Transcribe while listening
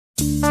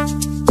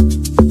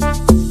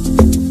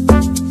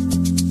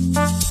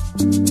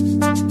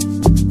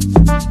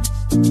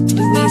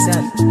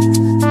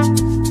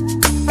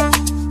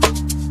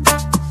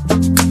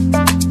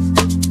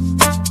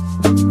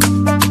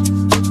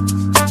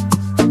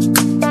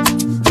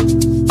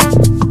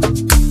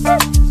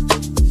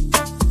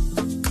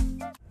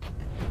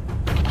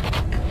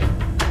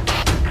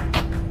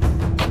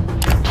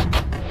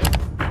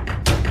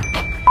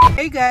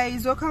Hey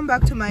guys, welcome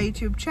back to my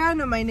YouTube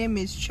channel. My name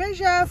is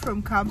Treasure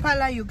from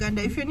Kampala,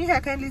 Uganda. If you're new here,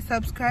 kindly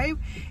subscribe,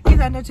 hit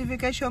the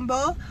notification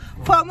bell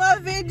for more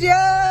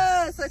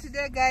videos. So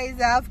today guys,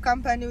 I have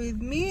company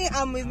with me.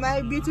 I'm with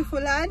my beautiful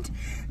aunt.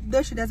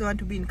 Though she doesn't want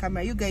to be in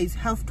camera, you guys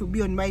have to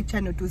be on my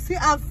channel to see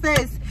her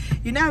face.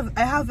 You know,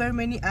 I have very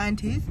many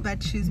aunties,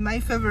 but she's my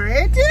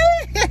favorite.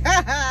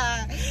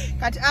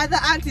 But other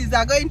aunties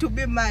are going to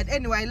be mad.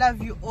 Anyway, I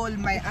love you all,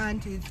 my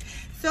aunties.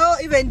 So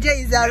even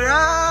Jay is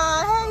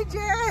around.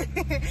 Hey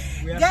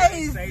Jay.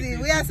 Guys,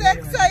 we are so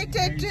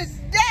excited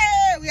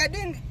today. We are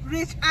doing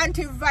rich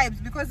auntie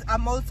vibes because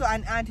I'm also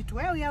an auntie to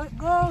where we are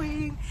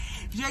going.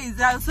 Jay is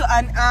also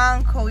an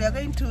uncle. We are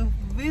going to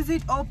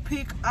visit or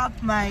pick up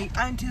my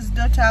auntie's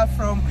daughter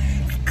from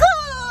school.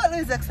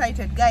 Is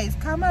excited, guys.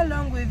 Come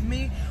along with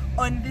me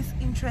on this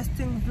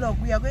interesting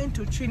vlog. We are going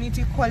to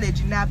Trinity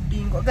College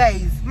Nabbingo,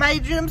 guys, my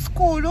dream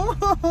school.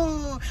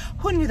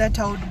 Who knew that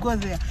I would go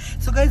there?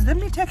 So guys, let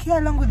me take you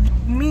along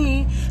with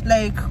me.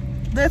 Like,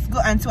 let's go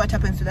and see what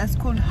happens to that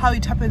school, how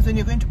it happens when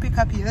you're going to pick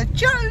up your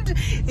child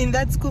in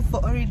that school for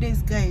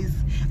holidays. Guys,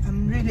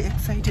 I'm really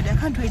excited. I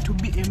can't wait to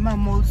be a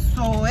mom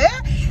also.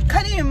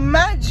 Can you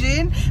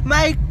imagine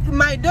my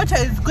daughter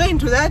is going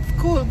to that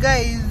school,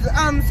 guys?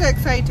 I'm so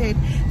excited.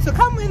 So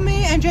come with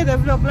me, enjoy the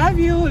vlog. Love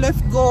you. Let's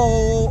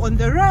go on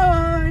the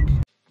road.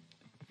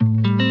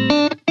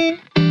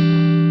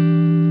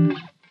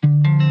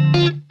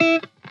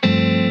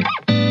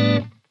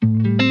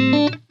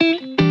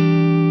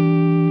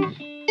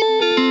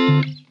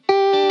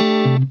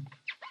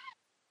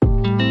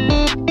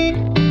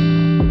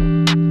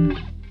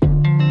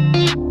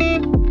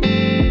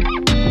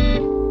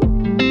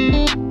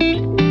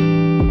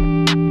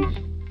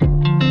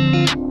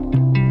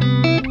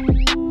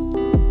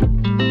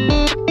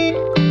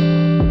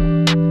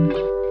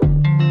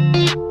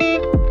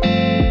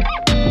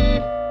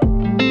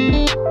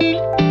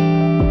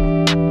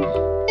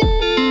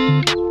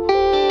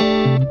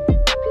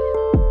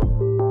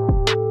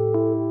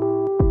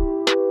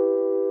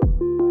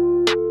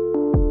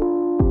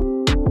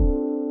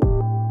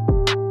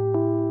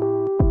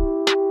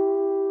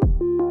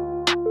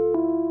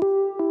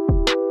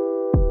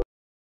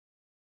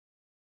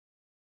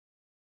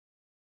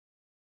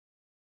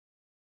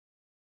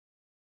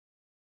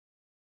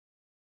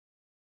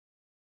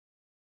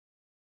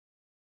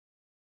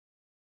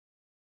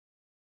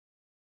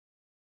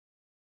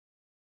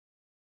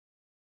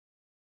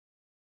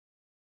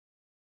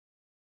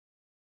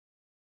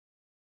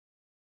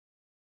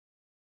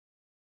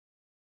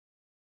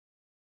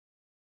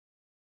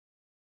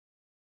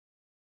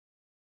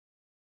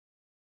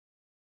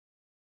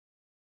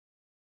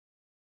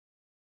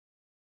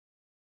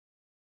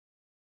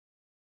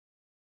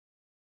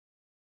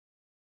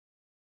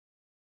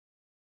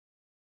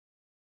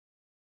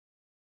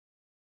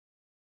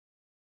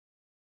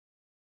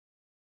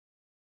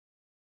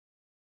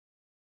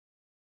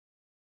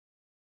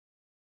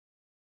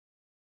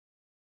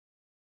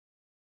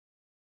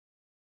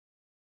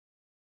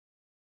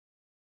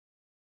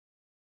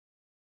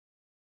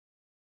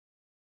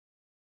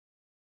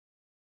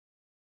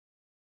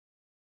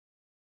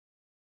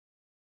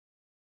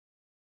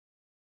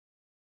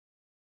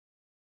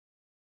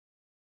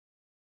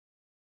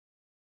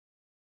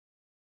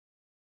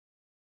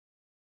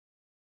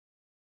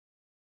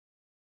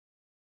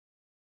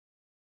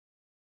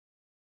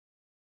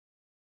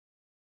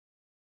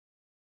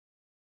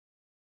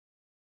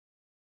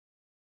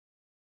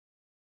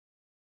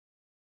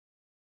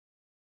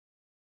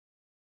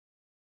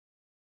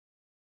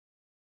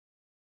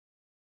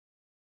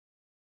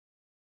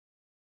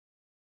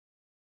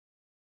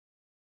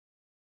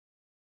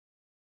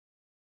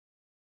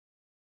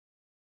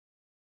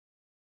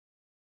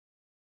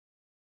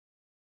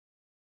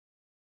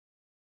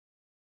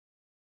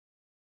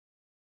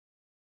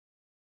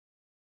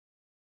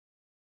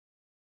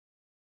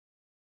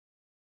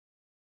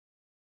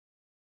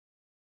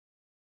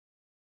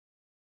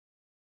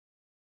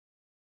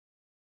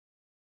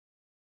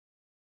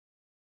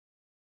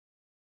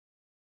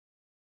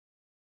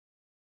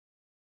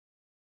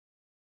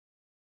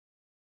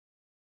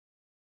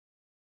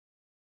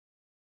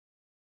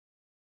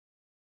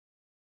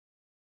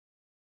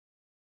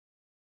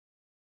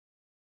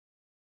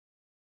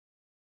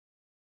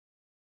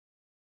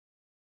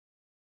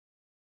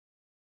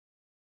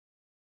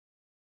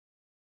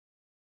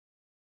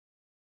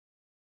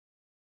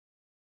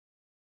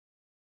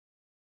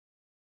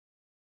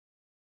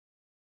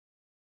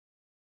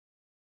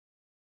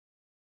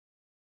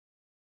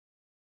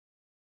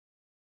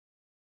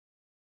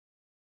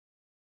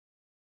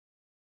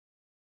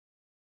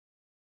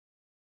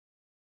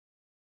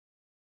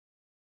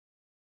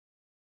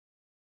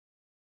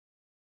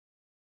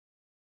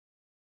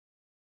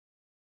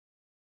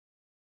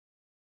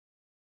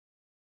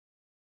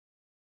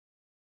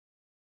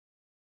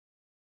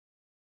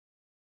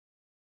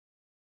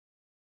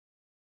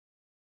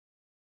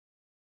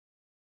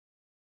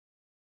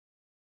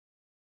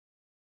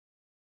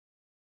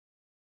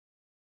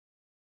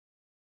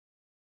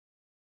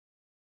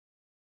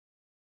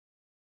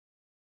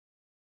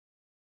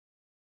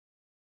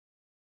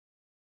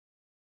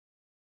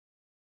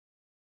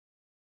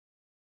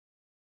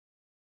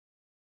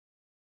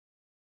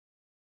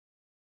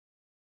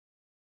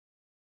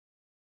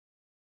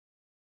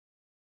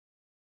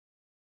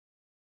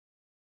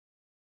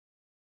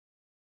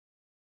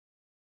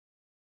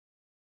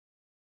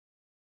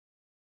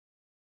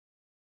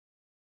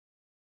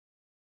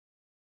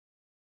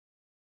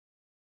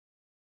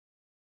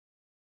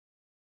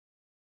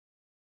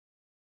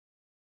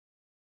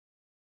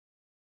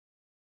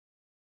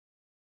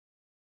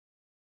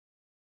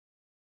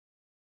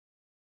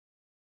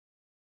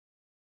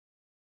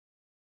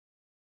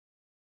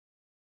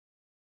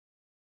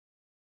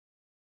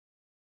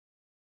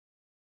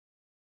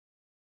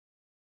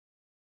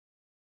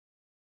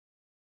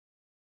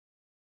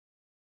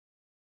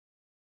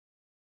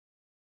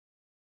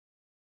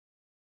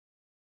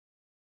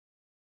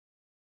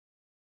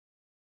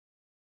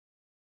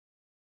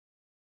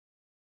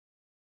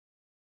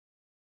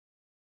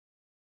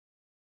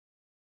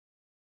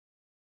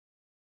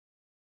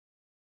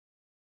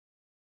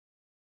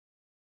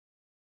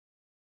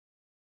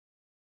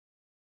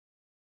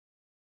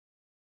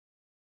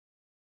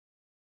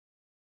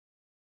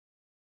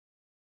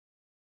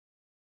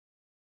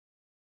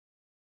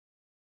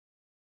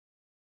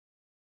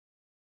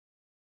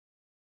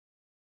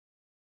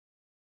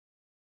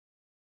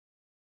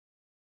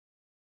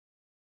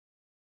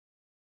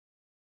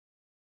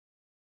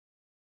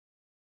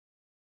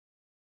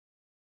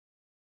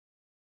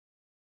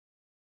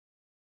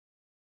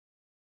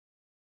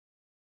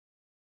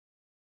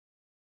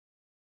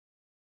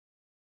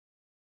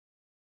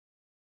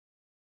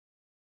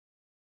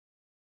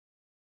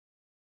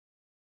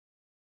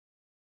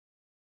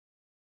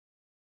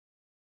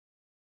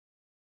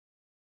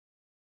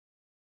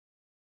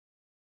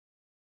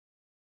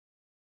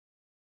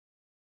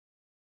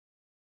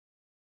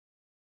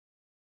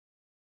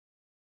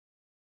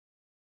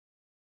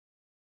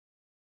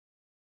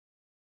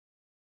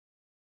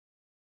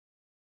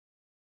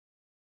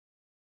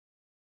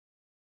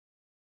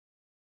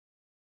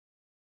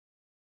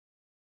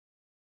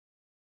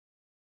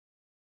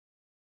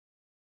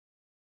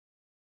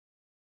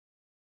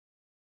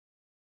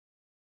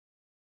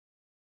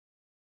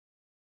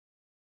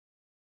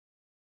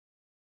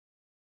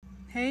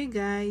 Hey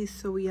guys,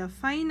 so we are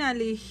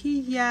finally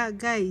here,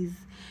 guys.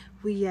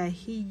 We are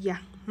here.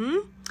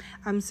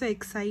 I'm so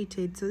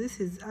excited. So this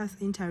is us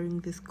entering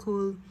the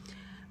school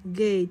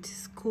gate,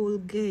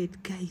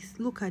 guys.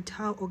 Look at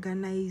how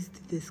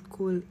organized the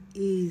school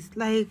is.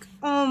 Like,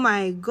 oh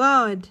my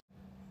god,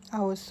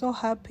 I was so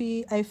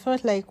happy. I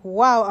felt like,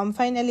 wow, I'm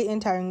finally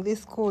entering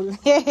this school.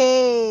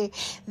 Hey,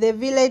 the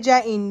villager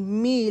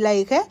in me,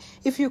 like,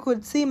 if you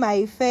could see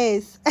my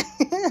face,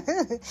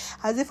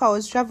 as if I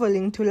was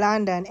traveling to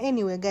London.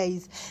 Anyway,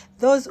 guys,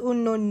 those who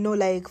don't know,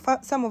 like,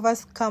 some of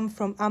us come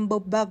from humble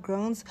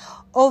backgrounds,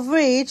 of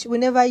which we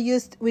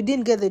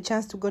didn't get the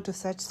chance to go to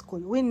such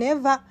school. We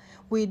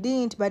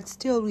didn't, but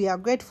still we are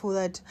grateful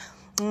that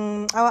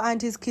our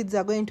aunties' kids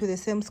are going to the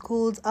same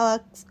schools.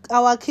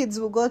 Our kids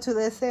will go to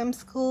the same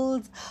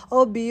schools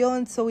or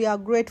beyond. So we are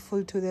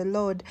grateful to the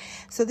Lord.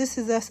 So this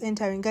is us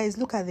entering, guys.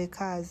 Look at the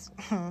cars.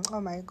 Oh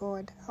my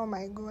god,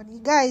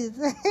 guys.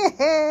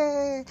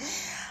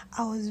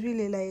 I was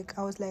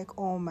like,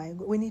 oh my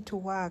god, we need to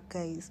work,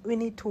 guys. We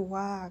need to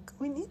work.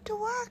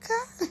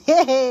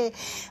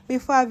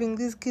 Before having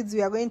these kids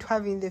we are going to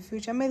have in the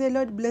future. May the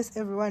Lord bless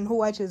everyone who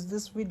watches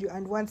this video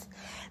and wants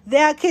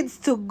their kids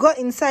to go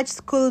in such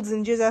schools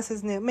in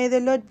Jesus' name. May the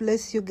Lord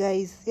bless you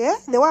guys. Yeah,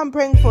 the one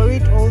praying for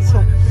it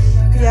also.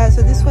 Yeah,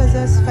 so this was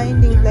us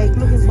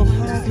looking for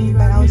her,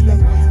 but I was like,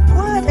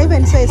 what? I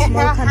even saw a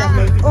small car. I'm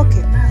like,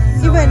 okay.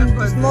 Even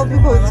small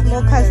people with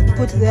small cars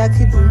put their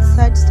kids in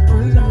such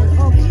schools. I'm like,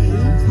 okay.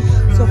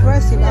 So for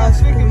us in our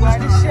school, we used to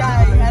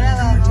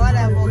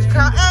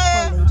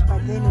college,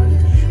 but then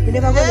we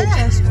never got the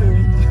chance to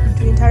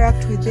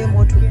interact with them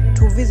or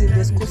to visit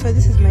the school. So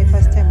this is my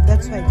first time.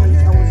 That's why,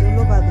 guys, I was all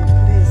over the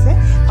place.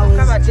 I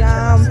was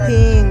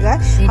jumping.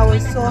 I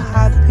was so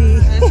happy.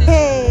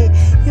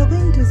 You're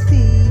going to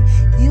see.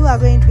 You are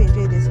going to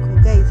enjoy the school,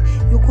 guys.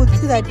 You could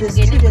see that the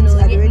students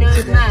are already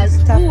put their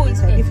stuff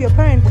inside. If your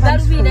parent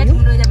comes for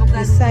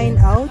you sign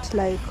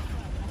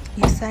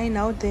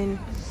out, then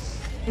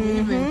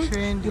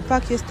you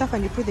pack your stuff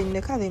and you put it in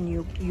the car, then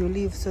you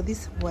leave. So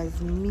this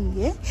was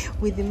me,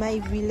 with my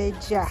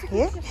villager.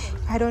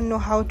 I don't know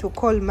how to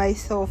call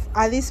myself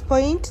at this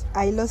point.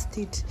 I lost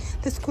it.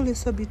 The school is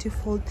so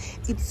beautiful,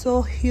 it's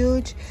so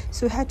huge,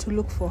 so we had to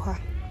look for her.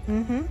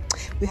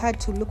 We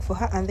had to look for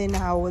her, and then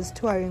I was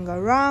touring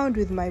around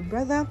with my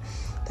brother,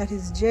 that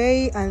is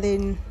Jay, and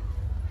then,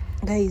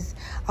 guys,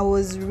 I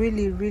was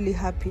really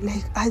happy,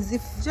 like as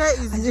if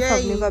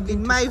I've never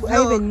been to school.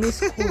 I even miss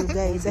school,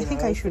 guys. I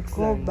think I should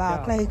go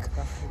back. Like,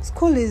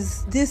 school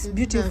is this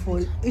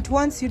beautiful, it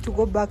wants you to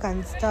go back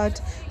and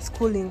start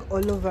schooling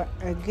all over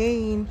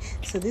again.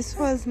 So this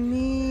was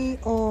me.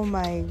 Oh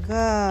my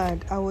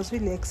god, I was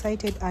really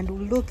excited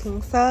and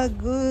looking so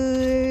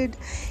good.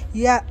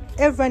 Yeah,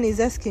 everyone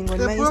is asking on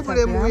my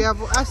Instagram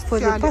for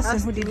the person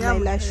who did my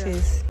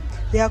lashes.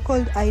 They are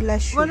called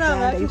eyelash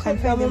Uganda. You can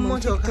find them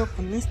on TikTok,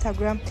 on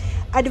Instagram.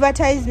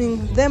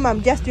 Advertising them,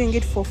 I'm just doing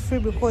it for free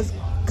because,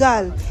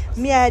 girl,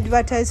 me, I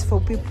advertise for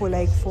people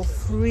like for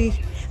free.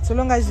 So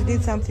long as you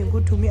did something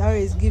good to me, I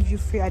always give you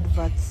free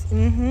adverts.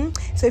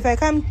 So if I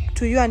come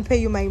to you and pay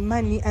you my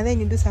money and then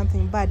you do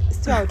something bad,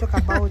 still I'll talk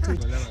about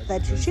it,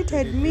 that you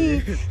cheated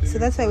me. So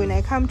that's why when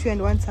I come to you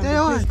and want something,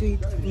 please do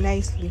it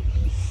nicely.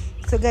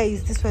 So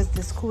guys, this was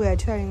the school we are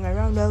touring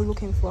around while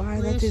looking for her.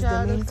 That is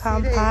the main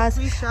campus.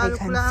 I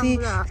can see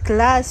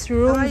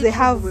classrooms. They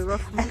have,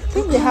 I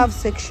think they have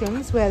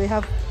sections where they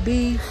have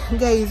big.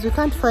 Guys, we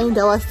can't find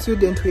our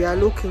student we are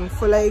looking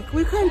for. Like,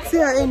 we can't see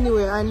her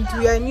anywhere, and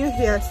we are new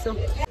here, so.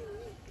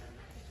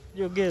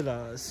 You get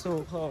her,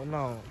 so how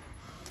now?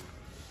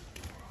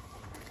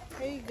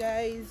 Hey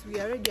guys, we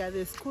are already at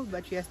the school,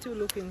 but we are still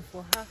looking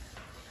for her.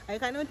 I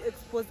cannot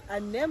expose her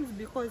names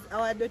because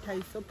our daughter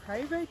is so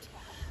private.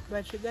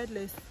 But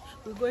regardless,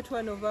 we got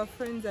one of our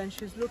friends and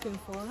she's looking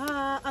for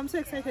her. I'm so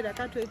excited. I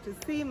can't wait to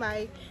see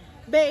my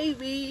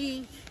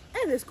baby.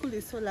 And the school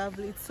is so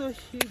lovely. It's so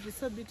huge. It's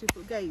so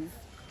beautiful. Guys,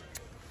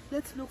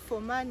 let's look for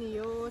money,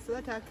 so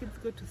that our kids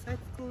go to such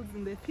schools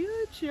in the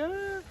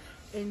future.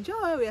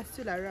 Enjoy. We are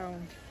still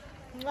around.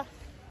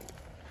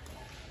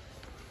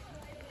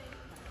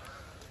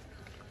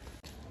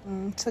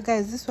 So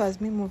guys, this was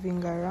me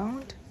moving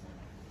around.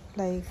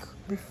 Like,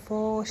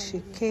 before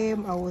she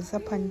came, I was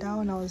up and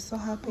down. I was so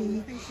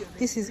happy.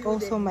 This is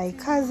also my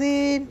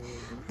cousin.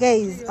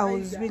 Guys, I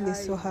was really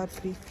so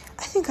happy.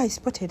 I think I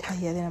spotted her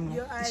here. Then I'm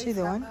like, is she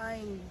the one?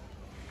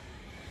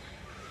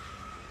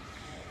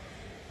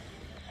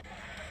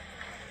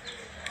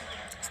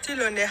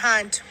 Still on the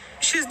hunt.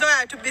 She's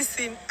nowhere to be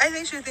seen. I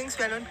think she thinks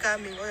we are not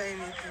coming or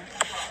anything.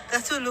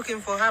 They're still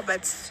looking for her,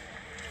 but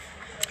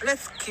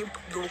let's keep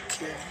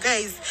looking.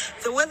 Guys,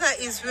 the weather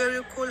is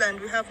very cool and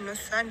we have no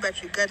sun,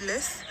 but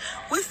regardless,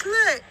 we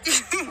slay.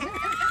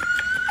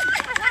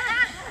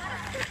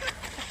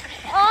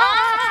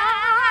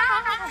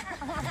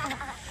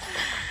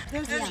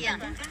 Mom says we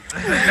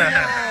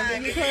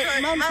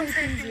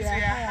are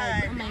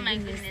high. Oh my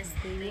goodness.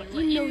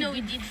 You know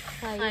we did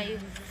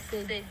 5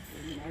 sets.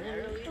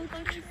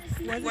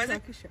 Was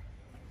it Wakisha?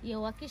 Yeah,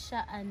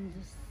 Wakisha and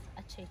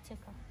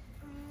Acheteka.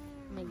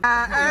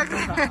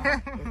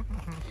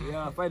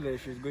 Yeah, finally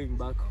she's going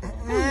back home.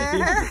 I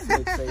think she's so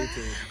excited.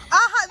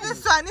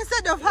 This one,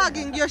 instead of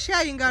hugging, you're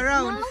sharing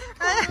around.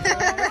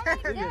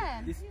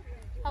 Yeah.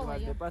 How are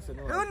you? The person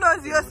Who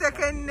knows your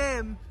second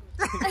name?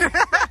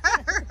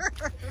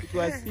 it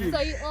was him. So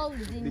you all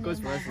didn't Because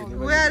for us,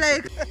 We're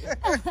like...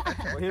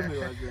 for him, it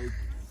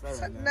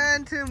was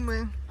like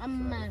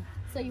Sarah.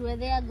 So you were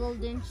there,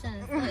 golden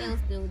chance. Or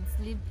else they would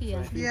sleep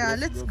here. Yeah,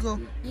 let's go.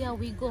 Yeah,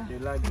 we go. They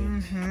like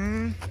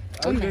it.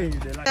 Okay,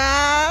 they like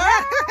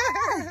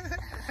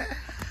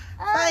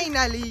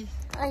Finally.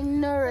 I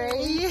know, right?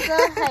 Yeah.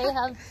 So I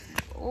have.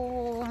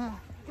 Oh.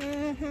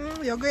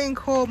 You're going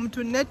home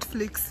to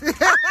Netflix.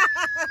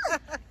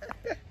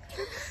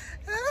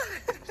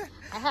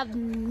 I have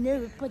no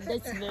report.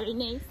 That's very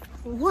nice.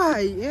 Why?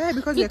 Yeah,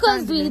 because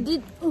we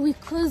did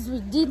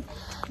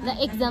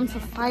the exam for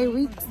 5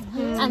 weeks,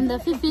 and the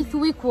 5th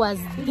week was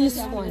this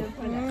one.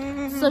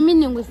 So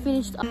meaning we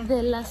finished up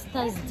there last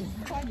Thursday.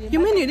 You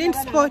mean you didn't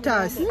spot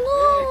us?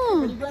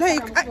 No.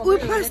 Like we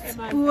passed,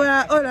 we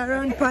were all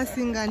around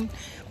passing and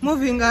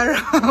moving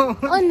around.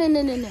 Oh no.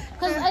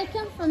 Because I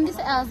came from this,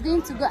 I was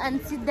going to go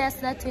and sit there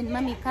so that when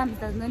mommy comes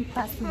does not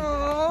pass me.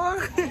 Oh,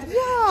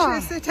 Yeah.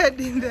 she seated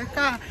in the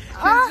car.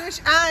 She's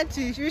wish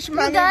auntie, she wish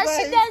mommy.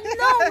 She does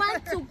not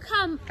want to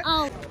come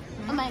out.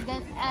 Oh my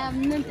God,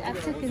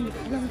 I've taken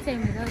a long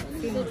time without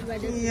seeing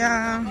it.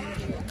 Yeah.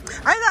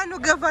 I don't know,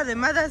 give her the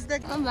Mother's Day.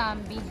 Oh,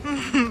 Bambi.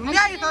 Me,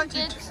 I thought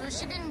it. So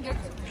she didn't get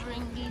to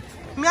bring it.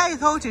 Me, I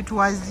thought it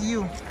was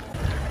you.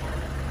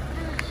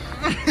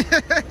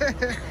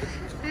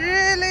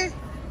 Really?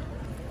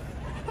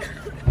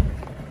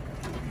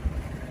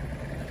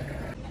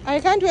 I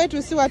can't wait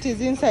to see what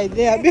is inside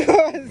there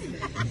because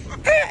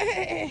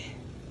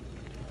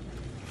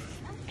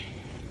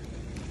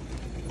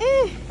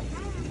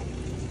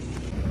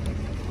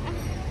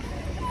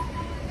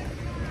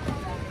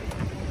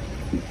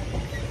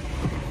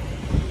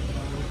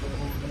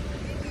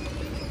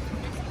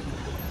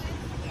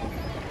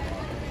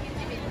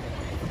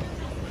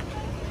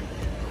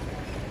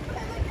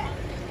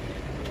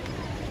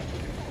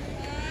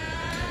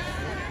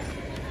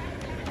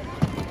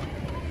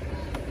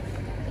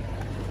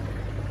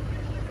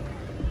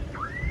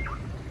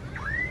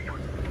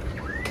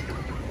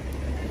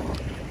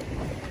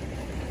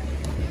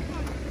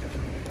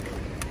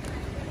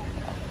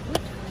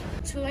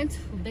She went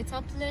for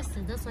better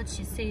places, that's what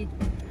she said.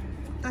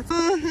 that's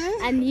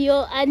And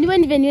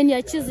even when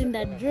you're choosing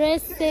the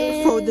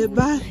dresses for the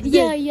birthday.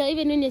 Yeah,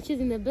 even when you're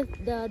choosing the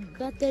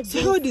birthday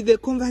So how did the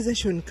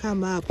conversation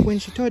come up when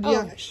she told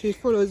you she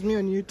follows me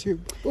on YouTube?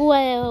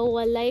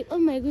 we're like, oh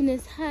my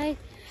goodness, hi.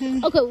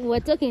 Okay, we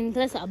were talking in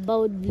class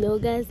about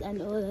bloggers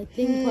and all. I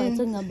think we were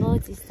talking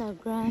about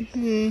Instagram.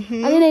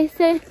 And then I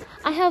said,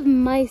 I have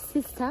my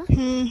sister.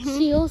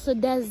 She also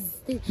does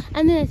this.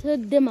 And then I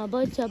told them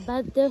about your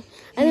birthday.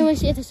 And then when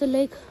she ate it, she was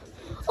like,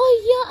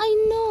 oh yeah, I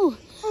know.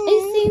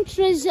 I seen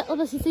Treasure.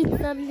 Oh, she said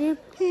something.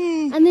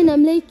 And then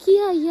I'm like,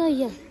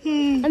 yeah.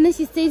 And then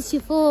she said she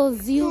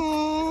follows you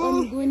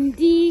on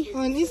Gundi,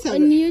 On Instagram,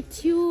 on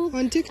YouTube,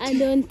 on TikTok,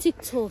 and on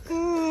TikTok.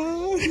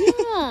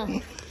 Yeah.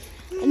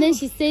 And then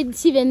she said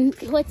she even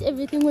watched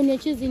everything when you're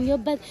choosing your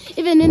bath.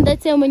 Even in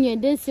that time when you're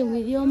dancing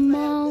with your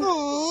mom.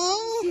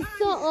 She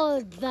saw all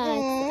that.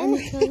 And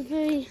it was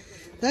very...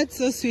 That's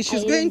so sweet.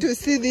 She's going to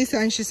see this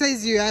and she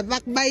says you are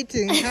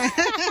backbiting. Now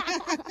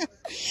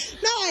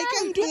I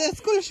came to the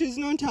school, she's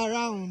not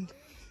around.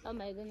 Oh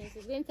my goodness,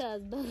 it's going to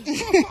us back.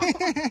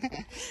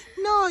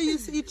 No,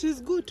 it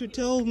is good to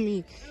tell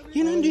me.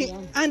 You know,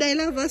 and I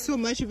love her so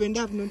much even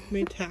though I've not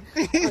met her.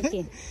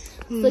 Okay.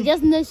 So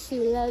just know she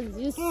loves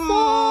you so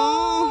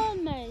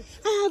much.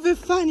 I have a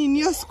fun in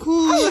your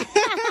school.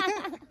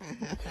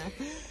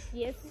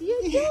 Yes,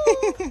 you do.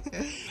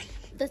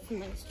 That's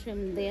my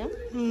stream there.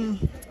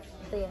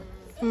 There.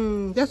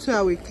 That's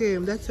where we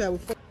came. That's where we...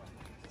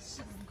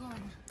 She's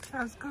gone.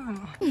 She's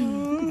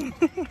gone.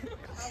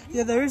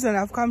 You're the reason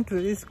I've come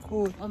to this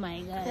school. Oh my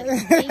God.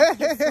 Thank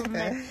you so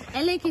much.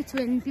 I like it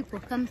when people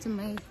come to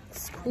my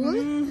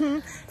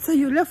school. So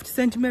you left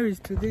St. Mary's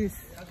to this?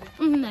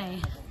 No.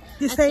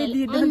 You said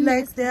you don't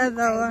like the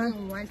other I one.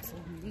 don't want to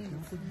leave.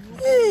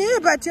 Yeah,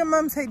 but your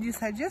mom said you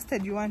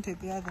suggested you wanted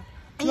the other.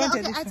 Yeah,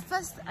 okay, at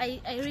first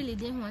I really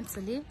didn't want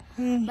to leave,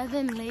 but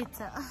then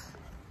later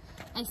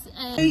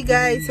Hey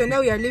guys, so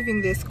now we are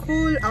leaving the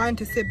school. I want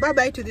to say bye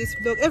bye to this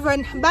vlog.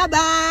 Everyone, bye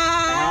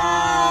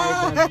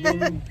bye. It has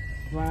been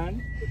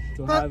fun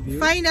to have you.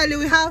 Finally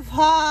we have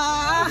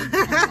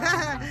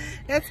her.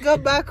 Let's go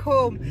back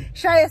home.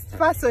 Shyest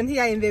person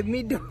here in the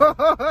middle.